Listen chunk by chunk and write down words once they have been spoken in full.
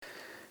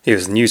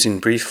Here's the news in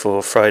brief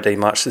for Friday,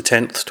 March the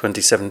 10th,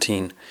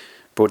 2017,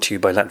 brought to you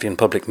by Latvian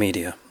Public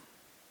Media.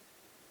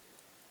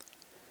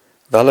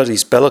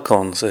 Valerijs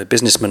Belakons, a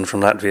businessman from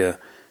Latvia,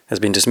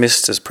 has been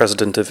dismissed as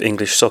president of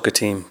English soccer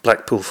team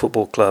Blackpool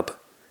Football Club.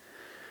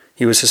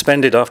 He was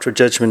suspended after a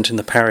judgment in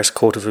the Paris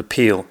Court of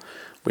Appeal,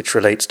 which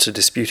relates to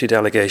disputed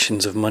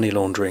allegations of money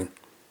laundering.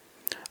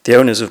 The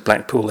owners of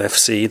Blackpool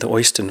FC, the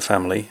Oyston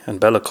family,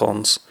 and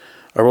Belakons,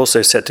 are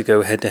also set to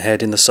go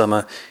head-to-head in the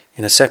summer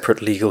in a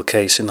separate legal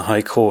case in the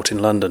High Court in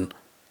London.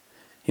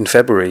 In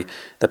February,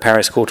 the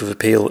Paris Court of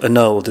Appeal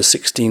annulled a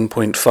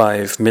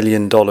 $16.5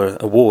 million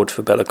award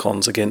for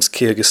Belakons against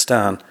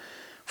Kyrgyzstan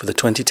for the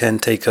 2010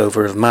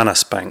 takeover of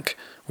Manas Bank,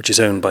 which is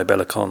owned by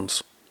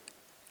Belakons.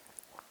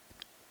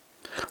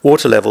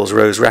 Water levels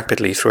rose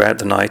rapidly throughout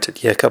the night at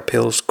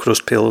Jēkabpils,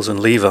 Krustpils and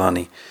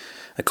Līvāni,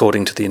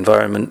 according to the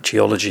Environment,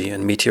 Geology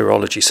and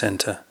Meteorology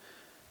Centre.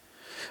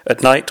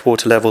 At night,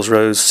 water levels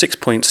rose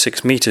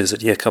 6.6 metres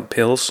at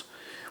Jēkabpils,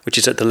 which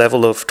is at the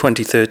level of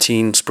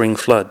 2013 spring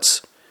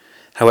floods.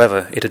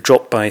 However, it had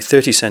dropped by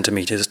 30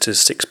 centimetres to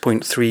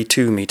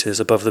 6.32 metres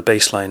above the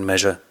baseline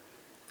measure.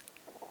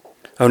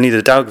 Only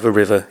the Daugava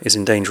River is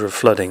in danger of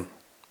flooding.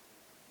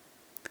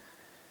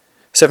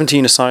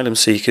 17 asylum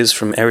seekers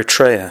from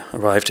Eritrea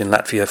arrived in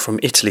Latvia from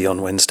Italy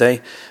on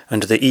Wednesday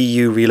under the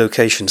EU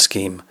relocation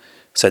scheme,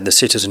 said the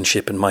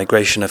Citizenship and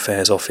Migration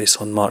Affairs Office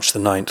on March the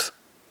 9th.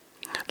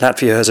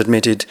 Latvia has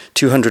admitted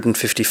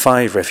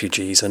 255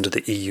 refugees under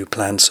the EU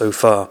plan so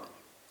far.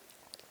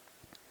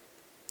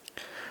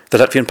 The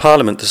Latvian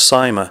Parliament, the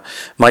Saeima,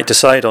 might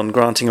decide on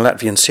granting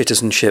Latvian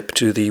citizenship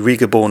to the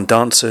Riga-born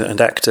dancer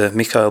and actor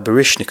Mikhail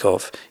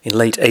Baryshnikov in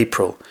late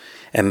April,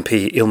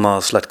 MP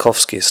Ilmārs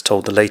Latkovskis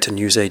told the Later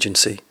news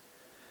agency.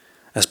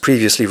 As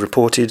previously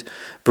reported,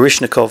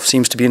 Baryshnikov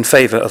seems to be in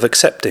favour of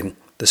accepting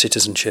the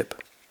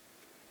citizenship.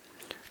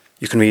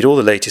 You can read all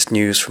the latest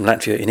news from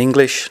Latvia in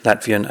English,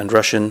 Latvian and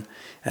Russian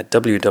at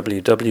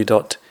www.lsm.lv.